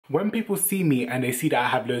When people see me and they see that I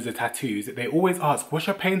have loads of tattoos, they always ask, what's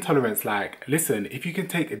your pain tolerance like? Listen, if you can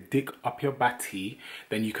take a dick up your batty,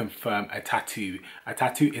 then you confirm a tattoo. A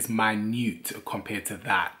tattoo is minute compared to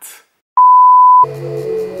that.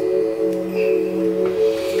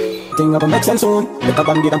 Thing up and make sense soon. Make a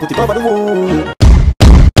band-aid and put it over the wound.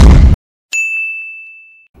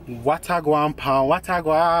 Watagwan pound,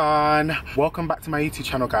 watagwan. Welcome back to my YouTube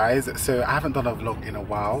channel, guys. So I haven't done a vlog in a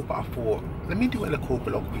while, but I thought, let me do a little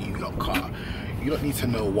vlog for you lot, car. You don't need to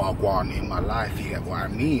know wagwan in my life, you get what I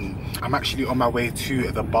mean. I'm actually on my way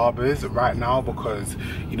to the barbers right now because,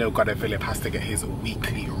 you know, Phillip has to get his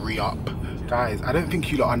weekly re-up. Guys, I don't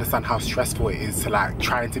think you lot understand how stressful it is to like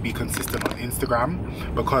trying to be consistent on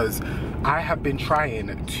Instagram, because I have been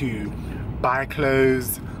trying to buy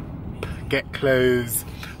clothes, get clothes,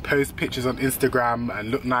 post pictures on Instagram and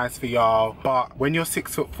look nice for y'all, but when you're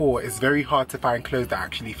 6'4", it's very hard to find clothes that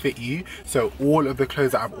actually fit you. So all of the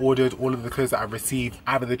clothes that I've ordered, all of the clothes that I've received,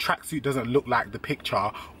 either the tracksuit doesn't look like the picture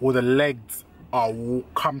or the legs are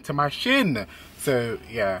come to my shin. So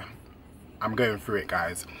yeah, I'm going through it,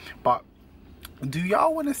 guys. But do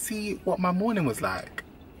y'all want to see what my morning was like?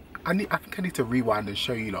 I think I need to rewind and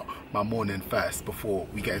show you lot my morning first before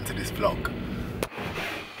we get into this vlog.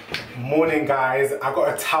 Morning, guys. I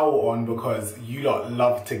got a towel on because you lot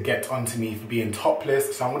love to get onto me for being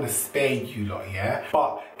topless, so I'm gonna spare you lot, yeah?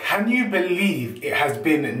 But can you believe it has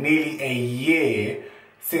been nearly a year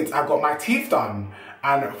since I got my teeth done?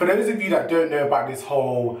 And for those of you that don't know about this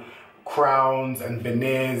whole crowns and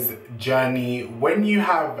veneers journey, when you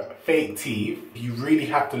have fake teeth, you really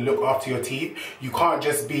have to look after your teeth. You can't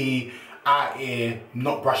just be out here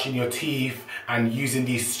not brushing your teeth and using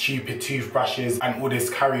these stupid toothbrushes and all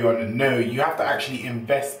this carry on. No, you have to actually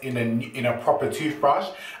invest in a proper toothbrush.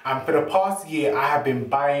 And for the past year, I have been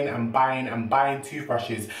buying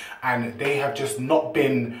toothbrushes, and they have just not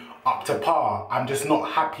been up to par. I'm just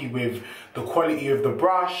not happy with the quality of the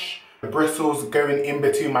brush, the bristles going in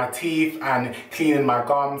between my teeth and cleaning my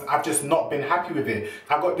gums. I've just not been happy with it.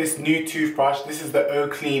 I got this new toothbrush. This is the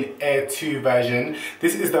Oclean Air 2 version.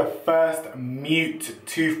 This is the first mute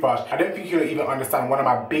toothbrush. I don't think you'll even understand. One of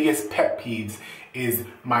my biggest pet peeves is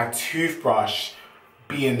my toothbrush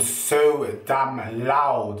being so damn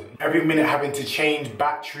loud. Every minute having to change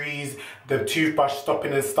batteries, the toothbrush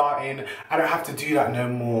stopping and starting. I don't have to do that no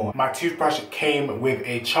more. My toothbrush came with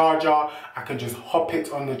a charger. I can just hop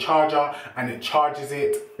it on the charger and it charges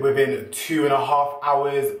it within 2.5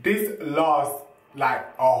 hours. This lasts like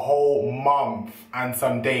a whole month and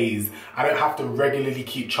some days. I don't have to regularly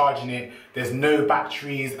keep charging it. There's no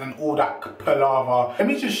batteries and all that palaver. Let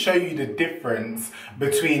me just show you the difference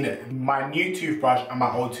between my new toothbrush and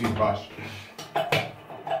my old toothbrush.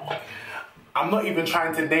 I'm not even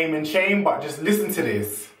trying to name and shame, but just listen to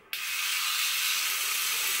this.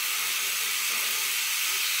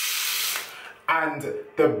 And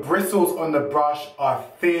the bristles on the brush are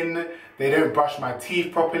thin. They don't brush my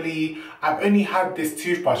teeth properly. I've only had this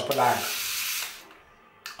toothbrush for like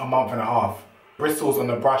a month and a half. Bristles on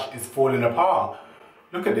the brush is falling apart.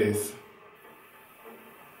 Look at this.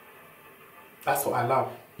 That's what I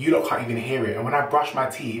love. You lot can't even hear it. And when I brush my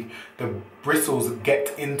teeth, the bristles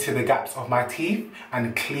get into the gaps of my teeth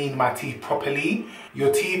and clean my teeth properly.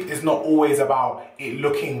 Your teeth is not always about it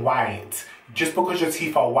looking white. Just because your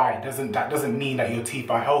teeth are white that doesn't mean that your teeth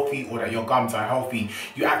are healthy or that your gums are healthy.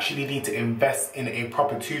 You actually need to invest in a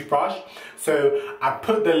proper toothbrush. So I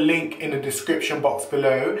put the link in the description box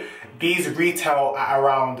below. These retail at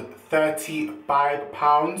around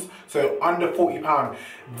 £35, so under £40.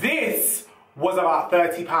 This was about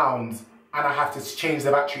 £30, and I have to change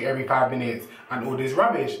the battery every 5 minutes and all this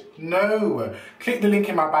rubbish. No, click the link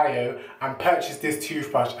in my bio and purchase this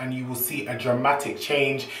toothbrush, and you will see a dramatic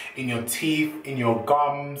change in your teeth, in your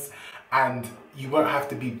gums, and you won't have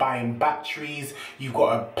to be buying batteries. You've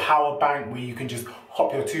got a power bank where you can just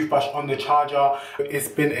hop your toothbrush on the charger. It's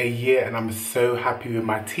been a year and I'm so happy with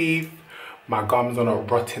my teeth. My gums are not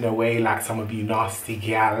rotting away like some of you nasty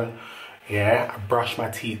gal. Yeah, I brush my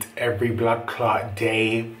teeth every blood clot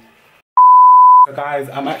day. So guys,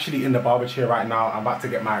 I'm actually in the barber chair right now. I'm about to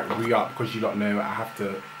get my re-up because you don't know I have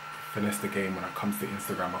to finesse the game when it comes to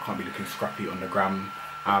Instagram. I can't be looking scruffy on the gram.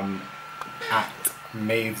 At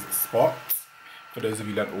Maeve's Spot, for those of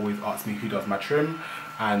you that always ask me who does my trim.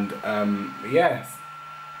 And yes,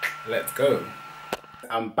 let's go.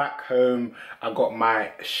 I'm back home. I got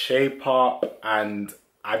my shape up and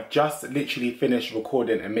I've just literally finished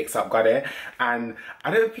recording a Mix Up Gade, and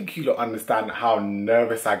I don't think you lot understand how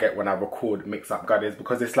nervous I get when I record Mix Up Gades,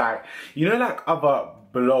 because it's like, you know, like other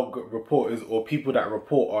blog reporters or people that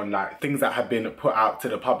report on like things that have been put out to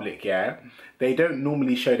the public, yeah, they don't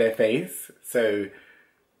normally show their face, so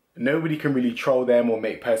nobody can really troll them or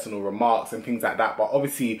make personal remarks and things like that. But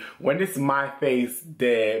obviously when it's my face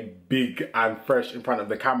there, big and fresh in front of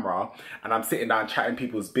the camera, and I'm sitting down chatting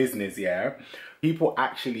people's business, yeah, people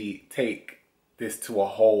actually take this to a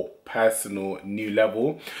whole personal new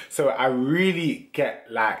level. So I really get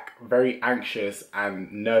like very anxious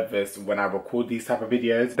and nervous when I record these type of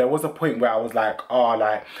videos. There was a point where I was like, oh,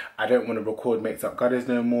 like I don't want to record Mix Up Gades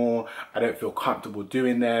no more. I don't feel comfortable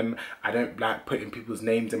doing them. I don't like putting people's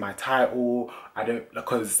names in my title. I don't,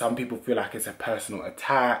 because some people feel like it's a personal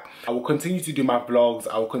attack. I will continue to do my vlogs.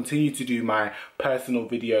 I will continue to do my personal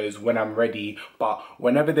videos when I'm ready. But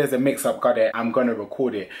whenever there's a Mix Up Gade, I'm gonna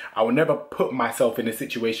record it. I will never put myself in a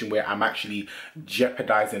situation where I'm actually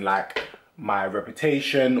jeopardizing like my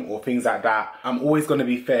reputation or things like that. I'm always gonna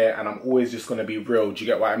be fair, and I'm always just gonna be real. Do you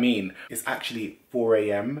get what I mean? It's actually 4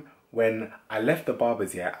 AM when I left the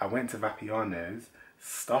barber's yet. I went to Vapiano's,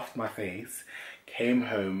 stuffed my face, came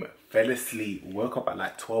home, fell asleep, woke up at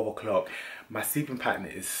like 12 o'clock. My sleeping pattern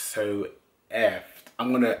is so effed.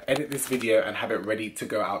 I'm gonna edit this video and have it ready to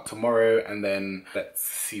go out tomorrow, and then let's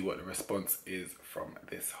see what the response is from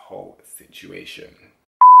this whole situation.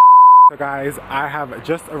 So guys, I have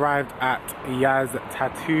just arrived at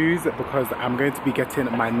YAZTATTOOS because I'm going to be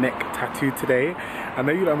getting my neck tattooed today. I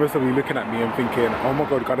know you lot must be looking at me and thinking, oh my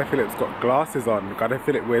god, Phillip's got glasses on.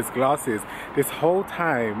 Phillip wears glasses. This whole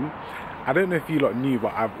time, I don't know if you lot knew,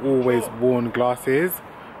 but I've always worn glasses.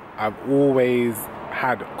 I've always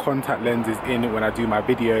had contact lenses in when I do my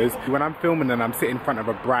videos. When I'm filming and I'm sitting in front of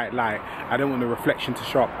a bright light, I don't want the reflection to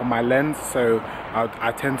show up on my lens, so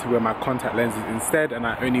I tend to wear my contact lenses instead, and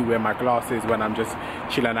I only wear my glasses when I'm just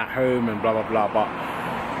chilling at home and blah blah blah. But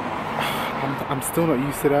I'm still not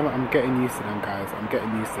used to them. I'm getting used to them, guys. I'm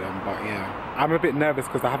getting used to them. But yeah, I'm a bit nervous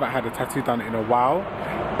because I haven't had a tattoo done in a while.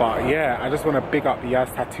 But yeah, I just want to big up the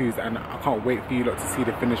YAZTATTOOS, and I can't wait for you lot to see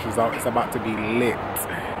the finished result. It's about to be lit.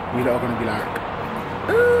 You lot are going to be like,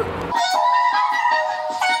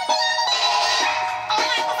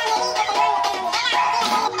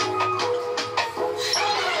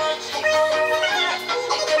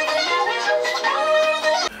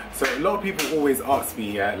 so a lot of people always ask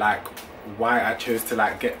me, yeah, like why I chose to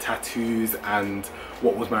like get tattoos and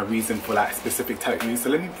what was my reason for like specific tattoos. So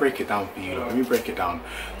let me break it down for you. Let me break it down.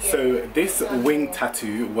 So this wing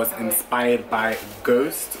tattoo was inspired by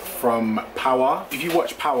Ghost from Power. If you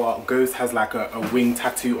watch Power, Ghost has like a wing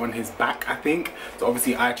tattoo on his back, I think. So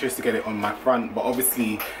obviously I chose to get it on my front, but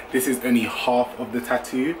obviously this is only half of the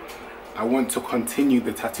tattoo. I want to continue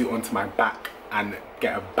the tattoo onto my back and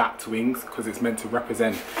get a bat wings because it's meant to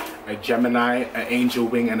represent a Gemini, an angel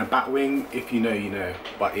wing and a bat wing. If you know, you know.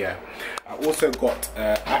 But yeah, I also got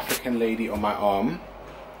an African lady on my arm,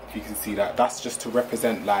 if you can see that. That's just to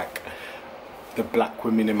represent like the black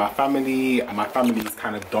women in my family, and my family is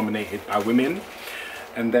kind of dominated by women.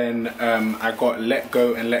 And then I got Let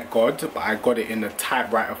Go and Let God, but I got it in a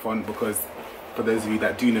typewriter font because for those of you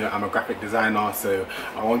that do know, I'm a graphic designer, so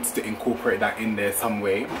I wanted to incorporate that in there some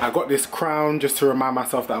way. I got this crown just to remind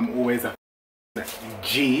myself that I'm always a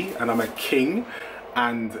G and I'm a king.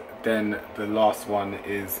 And then the last one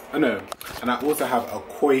is, oh no, and I also have a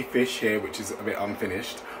koi fish here, which is a bit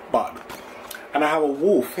unfinished, and I have a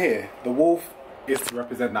wolf here. The wolf is to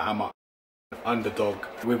represent that I'm an underdog.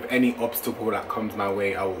 With any obstacle that comes my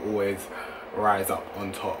way, I will always rise up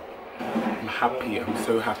on top. I'm happy, I'm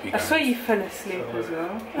so happy, guys. I saw you fell asleep as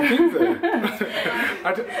well. I think so.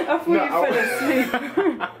 I thought you fell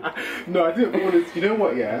asleep. No, I didn't fall asleep. You know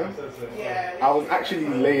what, yeah? I was actually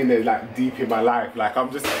laying there like deep in my life. Like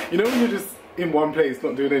I'm just, you know when you're just in one place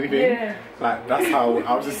not doing anything? Yeah. Like that's how,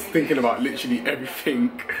 I was just thinking about literally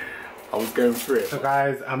everything. I was going through it. So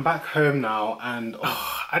guys, I'm back home now, and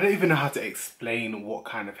I don't even know how to explain what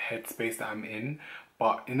kind of headspace that I'm in.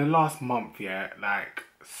 But in the last month, yeah, like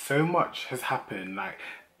so much has happened. Like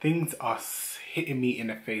things are hitting me in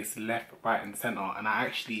the face left, right and center, and I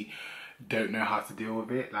actually don't know how to deal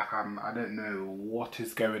with it. Like I don't know what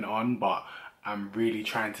is going on, but I'm really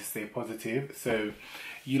trying to stay positive. So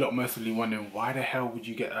you lot mostly wondering, why the hell would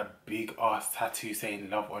you get a big ass tattoo saying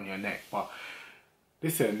love on your neck? But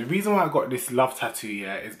listen, the reason why I got this love tattoo,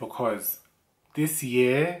 yeah, is because this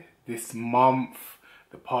year, this month,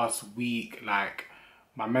 the past week, like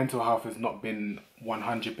my mental health has not been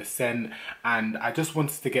 100%, and I just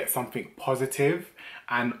wanted to get something positive.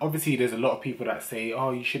 And obviously there's a lot of people that say,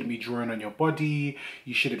 oh, you shouldn't be drawing on your body,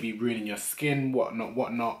 you shouldn't be ruining your skin,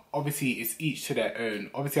 whatnot. Obviously it's each to their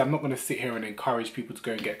own. Obviously I'm not going to sit here and encourage people to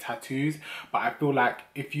go and get tattoos, but I feel like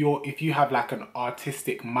if you have like an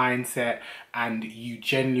artistic mindset and you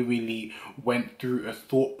genuinely went through a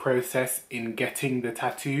thought process in getting the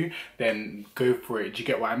tattoo, then go for it. Do you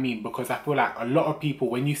get what I mean? Because I feel like a lot of people,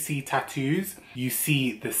 when you see tattoos, you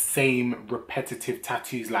see the same repetitive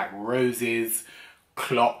tattoos like roses,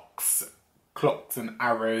 clocks and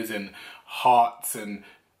arrows and hearts and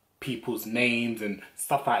people's names and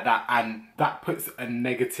stuff like that, and that puts a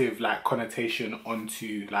negative like connotation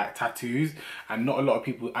onto like tattoos, and not a lot of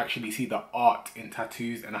people actually see the art in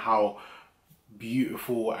tattoos and how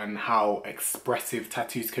beautiful and how expressive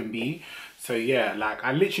tattoos can be. So yeah, like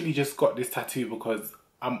I literally just got this tattoo because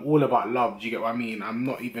I'm all about love. Do you get what I mean? I'm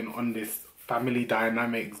not even on this family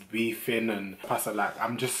dynamics beefing and like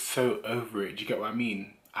I'm just so over it. Do you get what I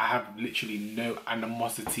mean? I have literally no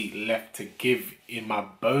animosity left to give in my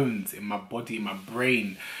bones, in my body, in my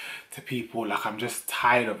brain to people. Like I'm just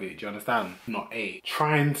tired of it. Do you understand?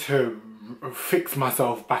 Trying to fix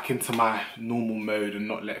myself back into my normal mode and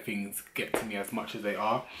not let things get to me as much as they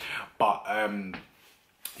are. But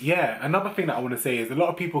yeah, another thing that I want to say is a lot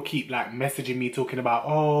of people keep like messaging me talking about,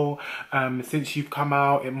 oh, since you've come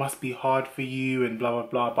out, it must be hard for you and blah, blah,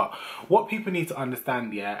 blah. But what people need to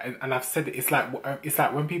understand, yeah, and I've said it, it's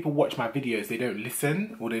like when people watch my videos, they don't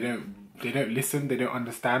listen, or they don't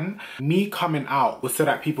understand. Me coming out was so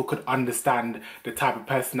that people could understand the type of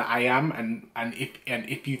person that I am, and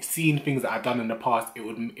if you've seen things that I've done in the past, it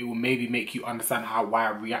will maybe make you understand why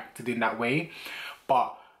I reacted in that way.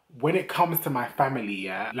 But when it comes to my family,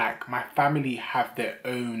 yeah, like my family have their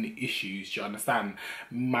own issues, do you understand?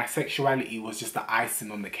 My sexuality was just the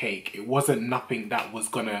icing on the cake. It wasn't nothing that was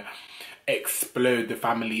gonna explode the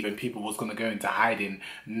family and people was gonna go into hiding.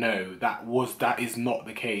 No, that is not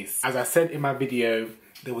the case. As I said in my video,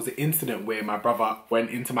 there was an incident where my brother went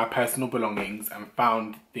into my personal belongings and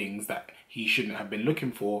found things that he shouldn't have been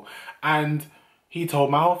looking for, and he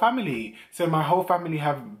told my whole family. So my whole family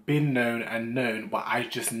have been known, but I've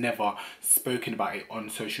just never spoken about it on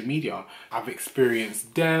social media. I've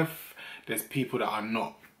experienced death. There's people that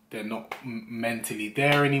they're not mentally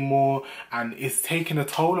there anymore, and it's taken a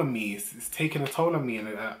toll on me. It's taken a toll on me,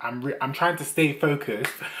 and I'm trying to stay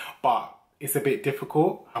focused, but it's a bit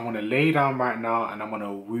difficult. I'm gonna lay down right now and I'm gonna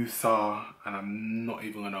woosah, and I'm not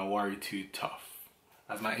even gonna worry too tough.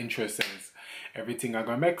 As my intro says, everything are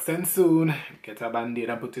gonna make sense soon. Get a band-aid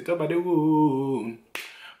and put it over the wound.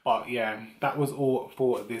 But yeah, that was all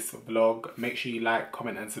for this vlog. Make sure you like,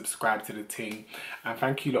 comment and subscribe to the thing. And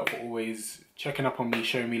thank you lot for always checking up on me,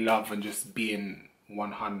 showing me love and just being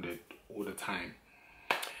 100 all the time.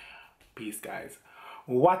 Peace guys.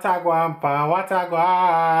 What a guan pan, what a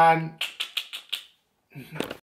guan.